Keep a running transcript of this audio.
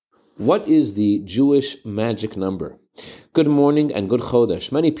What is the Jewish magic number? Good morning and good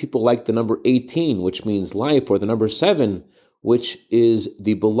Chodesh. Many people like the number 18, which means life, or the number 7, which is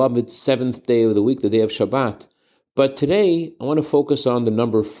the beloved seventh day of the week, the day of Shabbat. But today, I want to focus on the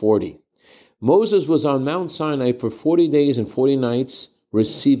number 40. Moses was on Mount Sinai for 40 days and 40 nights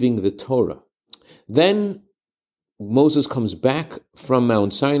receiving the Torah. Then Moses comes back from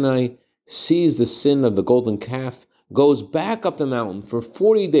Mount Sinai, sees the sin of the golden calf, goes back up the mountain for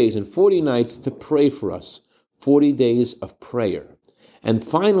 40 days and 40 nights to pray for us. 40 days of prayer. And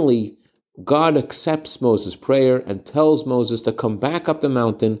finally, God accepts Moses' prayer and tells Moses to come back up the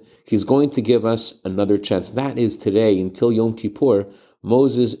mountain. He's going to give us another chance. That is today, until Yom Kippur.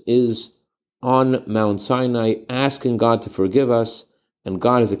 Moses is on Mount Sinai asking God to forgive us, and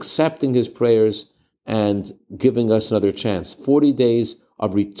God is accepting his prayers and giving us another chance. 40 days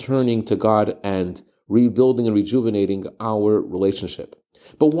of returning to God and rebuilding and rejuvenating our relationship.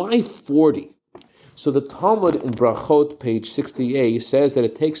 But why 40? So the Talmud in Brachot, page 68, says that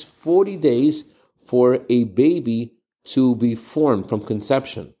it takes 40 days for a baby to be formed from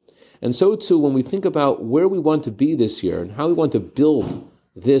conception. And so too, when we think about where we want to be this year and how we want to build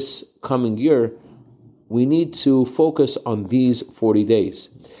this coming year, we need to focus on these 40 days.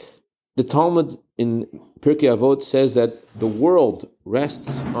 The Talmud in Pirkei Avot says that the world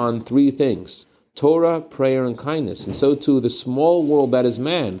rests on 3 things: Torah, prayer, and kindness. And so too, the small world that is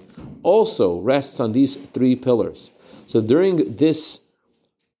man also rests on these 3 pillars. So during this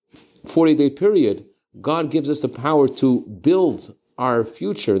 40-day period, God gives us the power to build our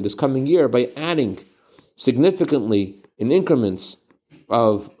future this coming year by adding significantly in increments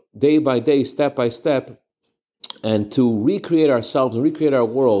of day by day, step by step, and to recreate ourselves and recreate our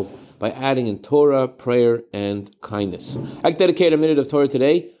world by adding in Torah, prayer, and kindness. I dedicate a minute of Torah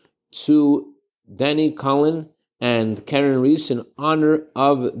today to Danny Collin and Karen Reese in honor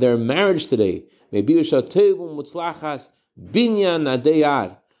of their marriage today. May Birsha Tevum Mutzlachas Binyan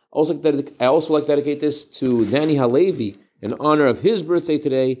Adayar. I also like to dedicate this to Danny Halevi in honor of his birthday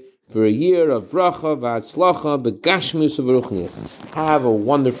today for a year of bracha v'atzlacha begashmius u'beruchnius. Have a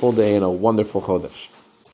wonderful day and a wonderful chodesh.